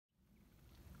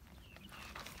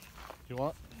You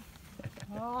want?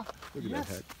 Look at yes.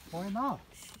 that hat. Why not?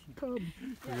 Come.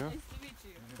 Yeah, nice to meet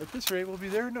you. At this rate, we'll be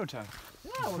there in no time.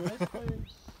 Yeah, well, basically.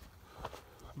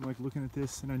 I'm like looking at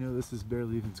this, and I know this is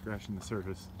barely even scratching the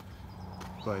surface,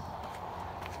 but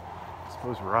I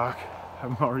suppose rock.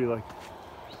 I'm already like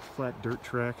flat dirt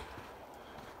track.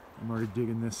 I'm already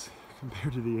digging this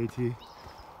compared to the AT.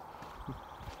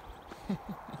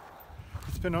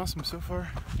 It's been awesome so far.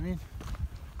 I mean,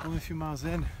 only a few miles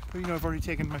in, but you know, I've already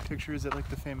taken my pictures at like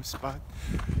the famous spot.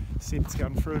 Seen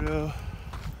Scout and Frodo.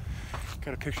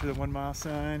 Got a picture of the 1 mile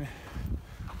sign.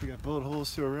 We got bullet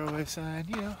holes to a railway sign,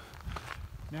 you know.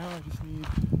 Now I just need,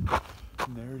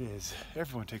 and there it is.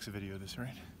 Everyone takes a video of this,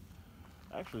 right?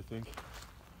 I actually think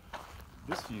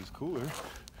this view's cooler.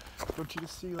 Don't you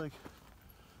just see like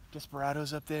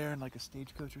Desperados up there and like a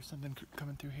stagecoach or something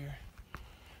coming through here?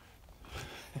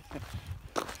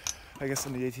 I guess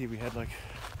on the AT we had like,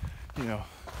 you know,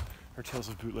 our tales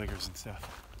of bootleggers and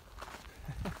stuff.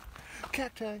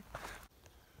 Cacti!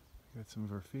 Got some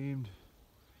of our famed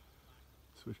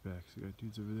switchbacks. We got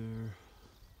dudes over there,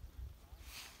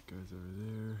 guys over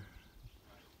there.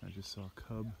 I just saw a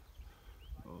cub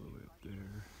all the way up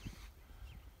there,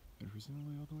 and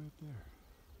presumably all the way up there.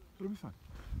 It'll be fun.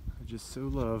 I just so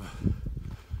love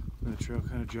when the trail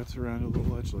kind of juts around a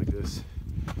little ledge like this,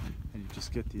 and you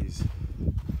just get these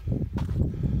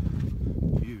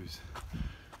views.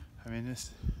 I mean,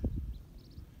 this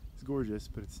is gorgeous,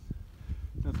 but it's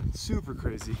nothing super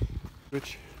crazy.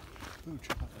 Which, ooh,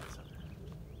 trip off that sucker.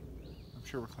 I'm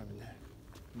sure we're climbing that.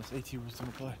 Unless AT rules don't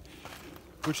apply.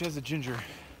 Which has a ginger,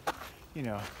 you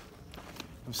know,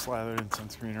 I'm slathered in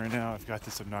sunscreen right now. I've got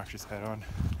this obnoxious hat on.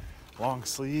 Long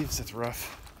sleeves, it's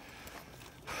rough.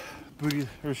 Booty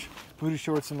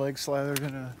shorts and legs slathered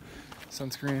in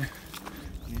sunscreen.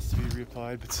 Needs to be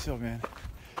reapplied, but still, man,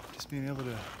 just being able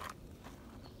to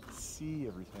see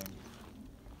everything.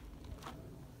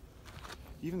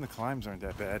 Even the climbs aren't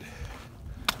that bad.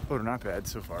 Oh, they're not bad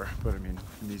so far, but I mean,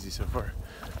 easy so far.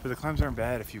 But the climbs aren't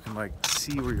bad if you can like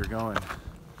see where you're going.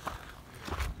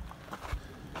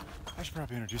 I should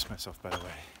probably introduce myself, by the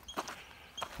way.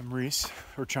 I'm Rhys,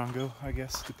 or Chongo, I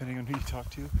guess, depending on who you talk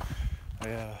to. I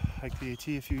hiked the AT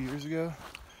a few years ago.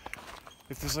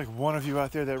 If there's like one of you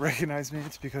out there that recognized me,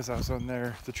 it's because I was on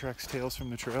the Trek's Tales from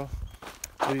the Trail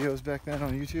videos back then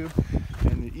on YouTube.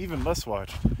 And even less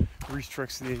watched, Rhys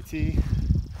treks the AT.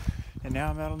 And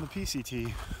now I'm out on the PCT,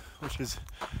 which is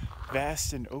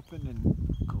vast and open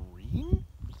and green?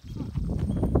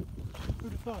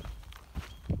 Who'd have thought?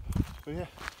 But yeah,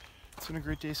 it's been a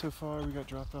great day so far. We got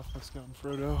dropped off by Scout and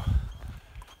Frodo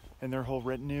and their whole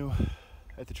retinue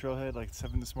at the trailhead like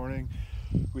 7 this morning.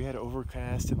 We had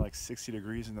overcast and like 60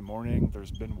 degrees in the morning.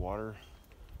 There's been water.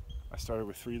 I started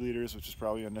with 3 liters, which is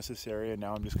probably unnecessary, and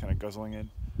now I'm just kind of guzzling it.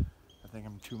 I think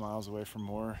I'm 2 miles away from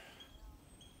more.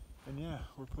 And yeah,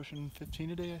 we're pushing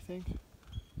 15 a day, I think,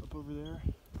 up over there.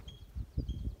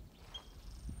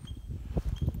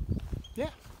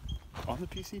 Yeah, on the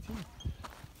PCT.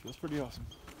 Feels pretty awesome.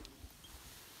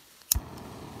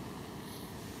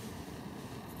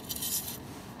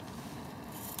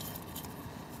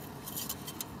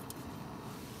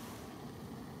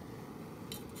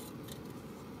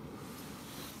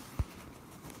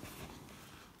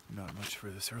 Not much for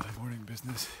this early morning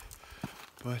business,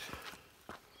 but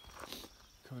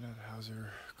coming out of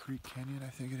Hauser Creek Canyon, I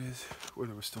think it is, where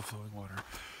there was still flowing water.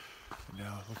 And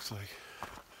now it looks like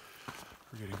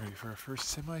we're getting ready for our first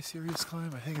semi-serious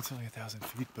climb. I think it's only 1,000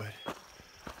 feet, but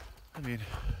I mean,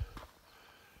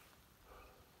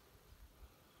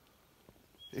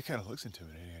 it kind of looks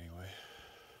intimidating anyway.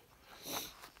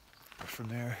 But from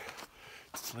there,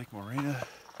 it's Lake Morena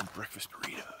and breakfast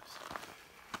burritos.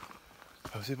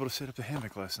 I was able to set up the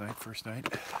hammock last night, first night,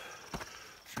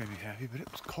 which made me happy, but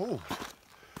it was cold.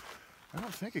 I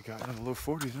don't think it got into the low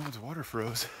 40s. No one's water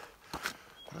froze.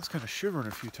 I was kind of shivering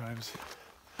a few times.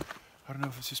 I don't know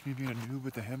if it's just me being a noob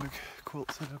with the hammock quilt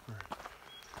setup, or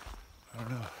I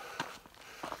don't know.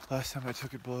 Last time I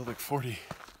took it below like 40, it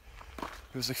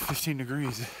was like 15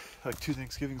 degrees, like 2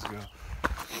 Thanksgivings ago.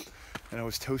 And I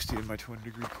was toasty in my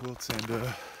 20-degree quilts and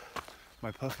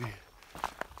my puffy.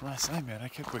 Last night, man, I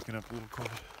kept waking up a little cold.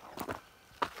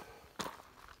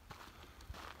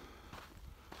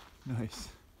 Nice.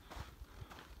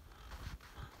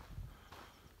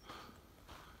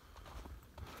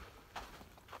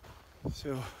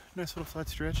 So, nice little flat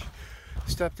stretch.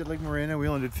 Stopped at Lake Morena. We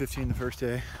only did 15 the first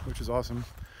day, which was awesome,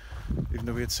 even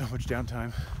though we had so much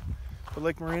downtime. But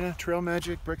Lake Morena, trail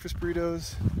magic, breakfast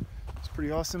burritos, it's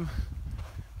pretty awesome.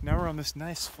 Now we're on this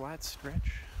nice flat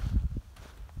stretch,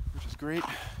 which is great.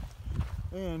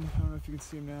 And I don't know if you can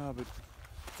see them now, but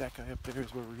That guy up there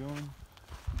is where we're going.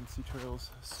 You can see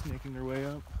trails snaking their way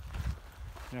up.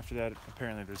 And after that,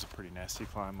 apparently there's a pretty nasty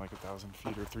climb, like 1,000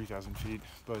 feet or 3,000 feet.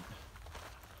 But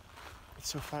it's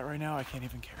so flat right now, I can't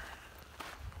even care.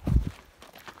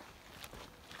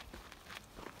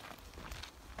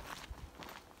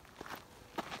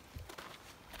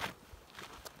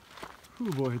 Ooh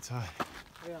boy, it's high.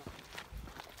 Yeah.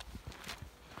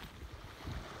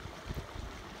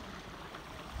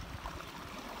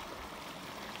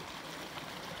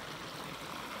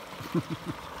 I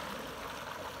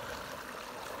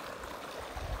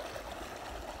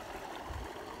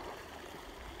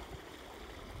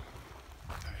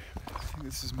think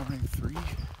this is morning 3. I'm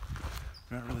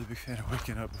not really a big fan of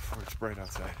waking up before it's bright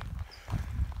outside.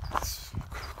 It's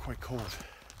quite cold,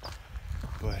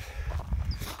 but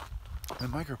the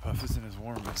micro puff isn't as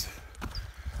warm as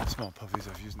small puffies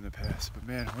I've used in the past. But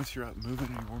man, once you're out moving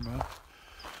and you warm up,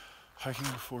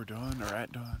 hiking before dawn or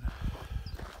at dawn,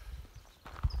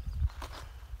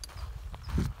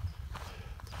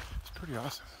 it's pretty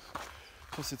awesome.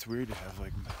 Plus it's weird to have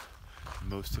like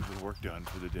most of the work done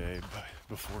for the day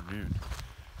before noon.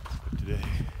 But today,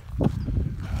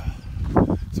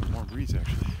 it's a warm breeze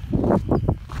actually.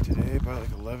 Today by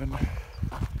like 11,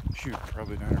 shoot,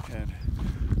 probably 9 or 10,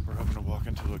 we're hoping to walk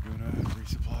into Laguna and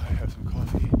resupply, have some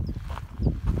coffee,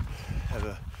 have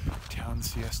a town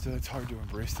siesta. It's hard to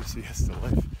embrace the siesta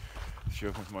life. I was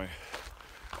joking with my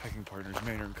hiking partners,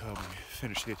 Maynard and Cub, we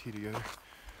finished the AT together.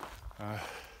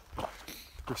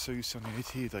 We're so used to on the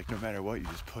AT, like no matter what, you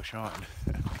just push on.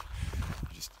 You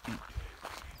just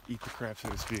eat the crap, so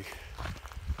to speak.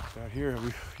 But out here,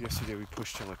 yesterday we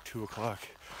pushed till like 2 o'clock,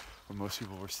 when most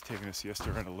people were taking a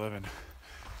siesta around 11.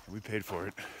 And we paid for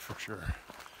it, for sure.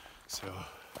 So,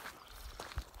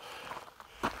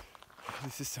 at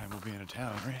least this time we'll be in a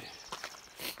town, right?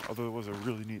 Although it was a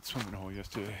really neat swimming hole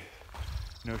yesterday.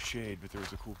 No shade, but there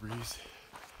was a cool breeze.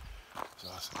 It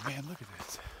was awesome. Man, look at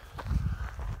this.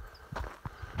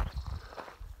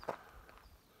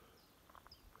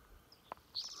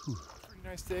 Whew. Pretty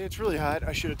nice day. It's really hot.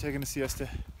 I should have taken a siesta,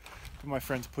 but my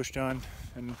friends pushed on,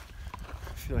 and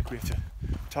I feel like we have to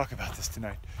talk about this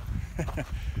tonight.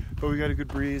 But we got a good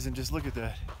breeze, and just look at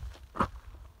that. It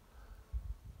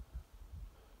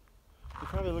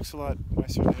probably looks a lot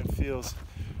nicer than it feels,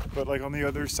 but like on the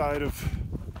other side of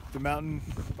the mountain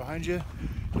behind you,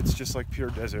 it's just like pure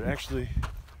desert. Actually,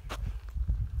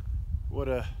 what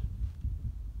a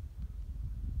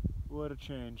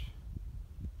change.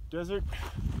 Desert,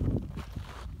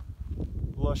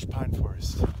 lush pine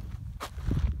forest,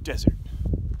 desert.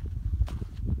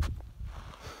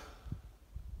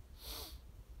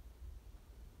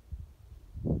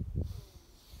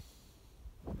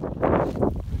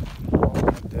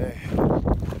 Long day.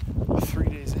 3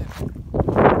 days in.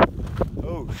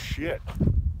 Oh shit.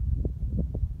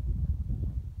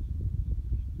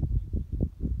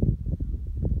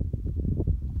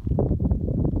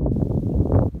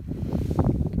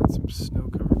 Got some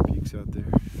snow-covered peaks out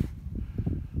there.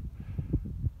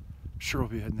 Sure we'll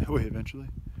be heading that way eventually.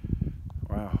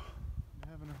 Wow. I'm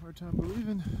having a hard time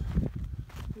believing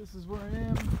this is where I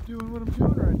am doing what I'm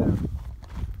doing right now.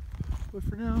 But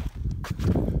for now,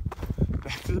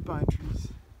 back to the pine trees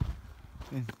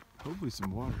and hopefully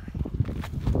some water.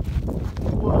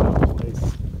 What a place.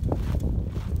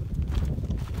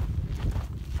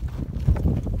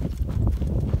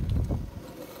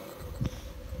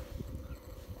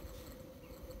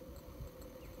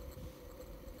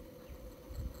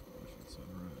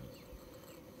 Sunrise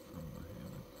from my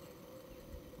hammock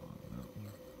on a mountain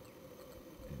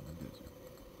in the desert.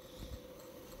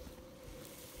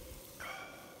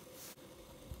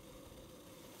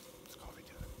 It's coffee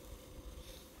time.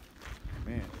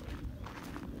 Man.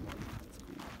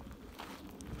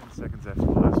 10 seconds after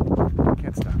the last one.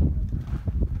 Can't stop. I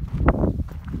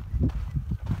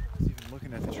was even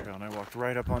looking at the trail and I walked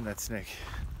right up on that snake.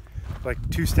 Like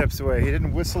 2 steps away. He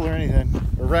didn't whistle or anything,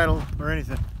 or rattle or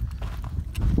anything.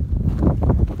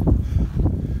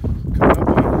 Coming up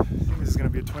on, I think this is going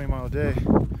to be a 20-mile day.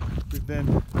 We've been,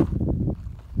 you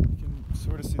can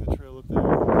sort of see the trail up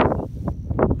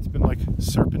there. It's been like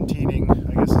serpentining,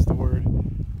 I guess is the word,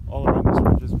 all around these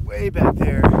ridges way back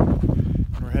there.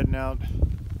 And we're heading out.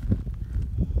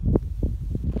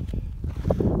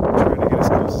 I'm trying to get as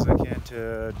close as I can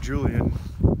to Julian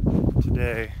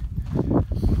today.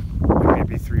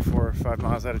 Maybe 3, 4, 5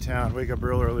 miles out of town. Wake up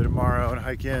real early tomorrow and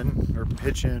hike in, or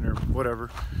pitch in, or whatever.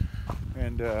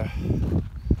 And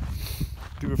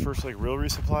do a first like real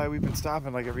resupply. We've been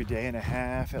stopping like every day and a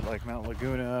half at like Mount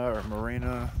Laguna or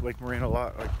Lake Morena a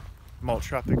lot, like mulch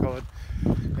shop they call it,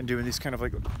 and doing these kind of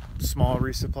like small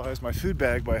resupplies. My food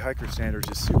bag by hiker standards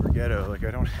is super ghetto. Like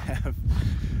I don't have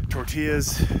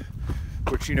tortillas,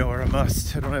 which you know are a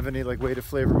must. I don't have any like way to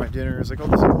flavor my dinners. Like all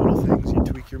these like, little things you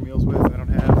tweak your meals with. I don't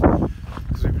have,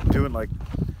 because we've been doing like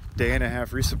day and a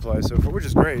half resupply so far, which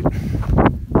is great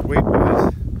weight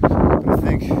wise. I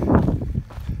think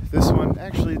this one,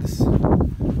 actually this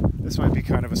might be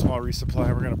kind of a small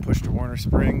resupply. We're gonna push to Warner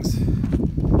Springs,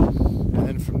 and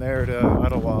then from there to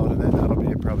Idlewild, and then that'll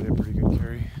be probably a pretty good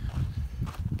carry.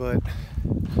 But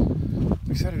I'm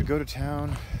excited to go to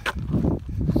town,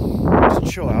 just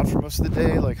chill out for most of the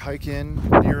day, like hike in,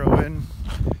 Nero in,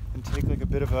 and take like a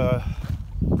bit of a,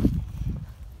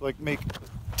 like make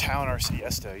town our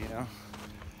siesta, you know?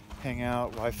 Hang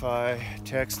out, Wi-Fi,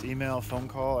 text, email, phone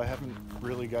call. I haven't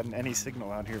really gotten any signal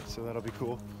out here, so that'll be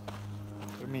cool.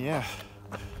 But I mean, yeah,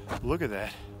 look at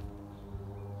that.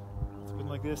 It's been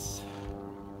like this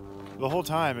the whole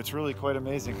time. It's really quite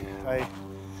amazing.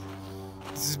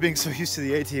 This is being so used to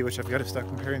the AT, which I've got to stop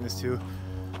comparing this to.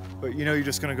 But you know, you're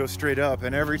just gonna go straight up,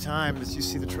 and every time that you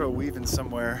see the trail weaving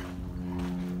somewhere,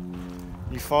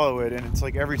 you follow it, and it's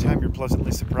like every time you're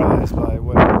pleasantly surprised by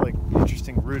what like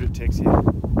interesting route it takes you.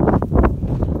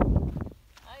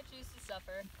 I choose to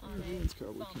suffer on a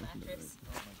foam mattress.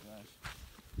 Oh my gosh.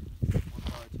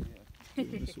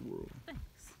 Thanks.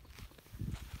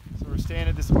 So we're staying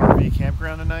at this RV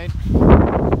campground tonight,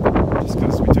 just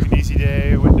because we took an easy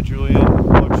day, went to Julian,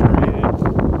 luxuriated.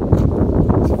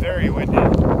 It's very windy,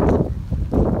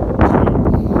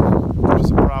 which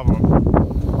is a problem,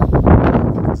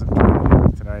 because I'm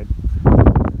driving tonight.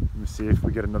 Let me see if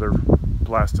we get another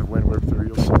blast of wind whip through.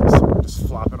 You'll see this just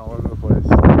flopping all over the place.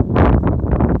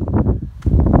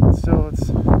 Still, it's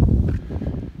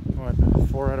what,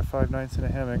 4 out of 5 nights in a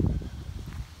hammock.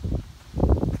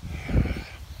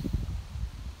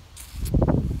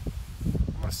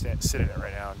 Sit in it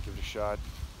right now and give it a shot,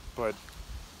 but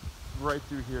right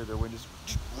through here the wind is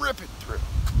just ripping through.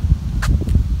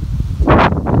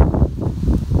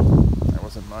 That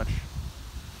wasn't much.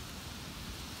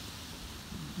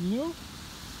 You know,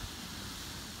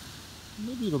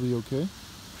 maybe it'll be okay.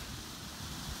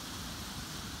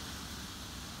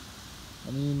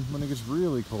 I mean, when it gets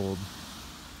really cold,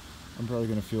 I'm probably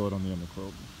going to feel it on the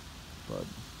underquilt, but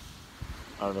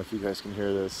I don't know if you guys can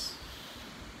hear this,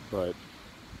 but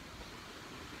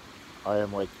I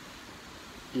am like,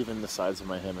 even the sides of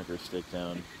my hammock are staked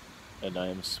down, and I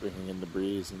am swinging in the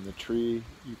breeze, and the tree,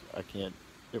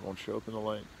 it won't show up in the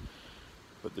light,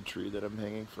 but the tree that I'm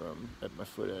hanging from at my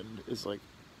foot end is like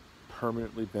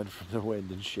permanently bent from the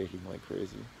wind and shaking like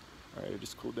crazy. Alright, it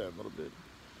just cooled down a little bit.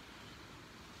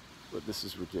 But this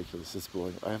is ridiculous. It's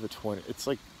blowing. I have a 20, it's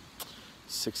like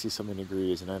 60 something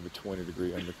degrees, and I have a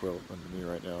 20-degree underquilt under me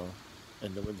right now,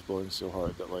 and the wind's blowing so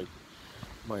hard that like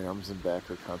my arms and back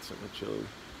are constantly chilly.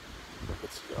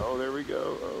 Oh, there we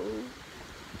go. Oh,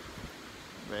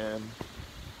 man.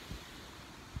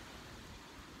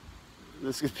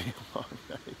 This could be a long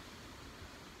night.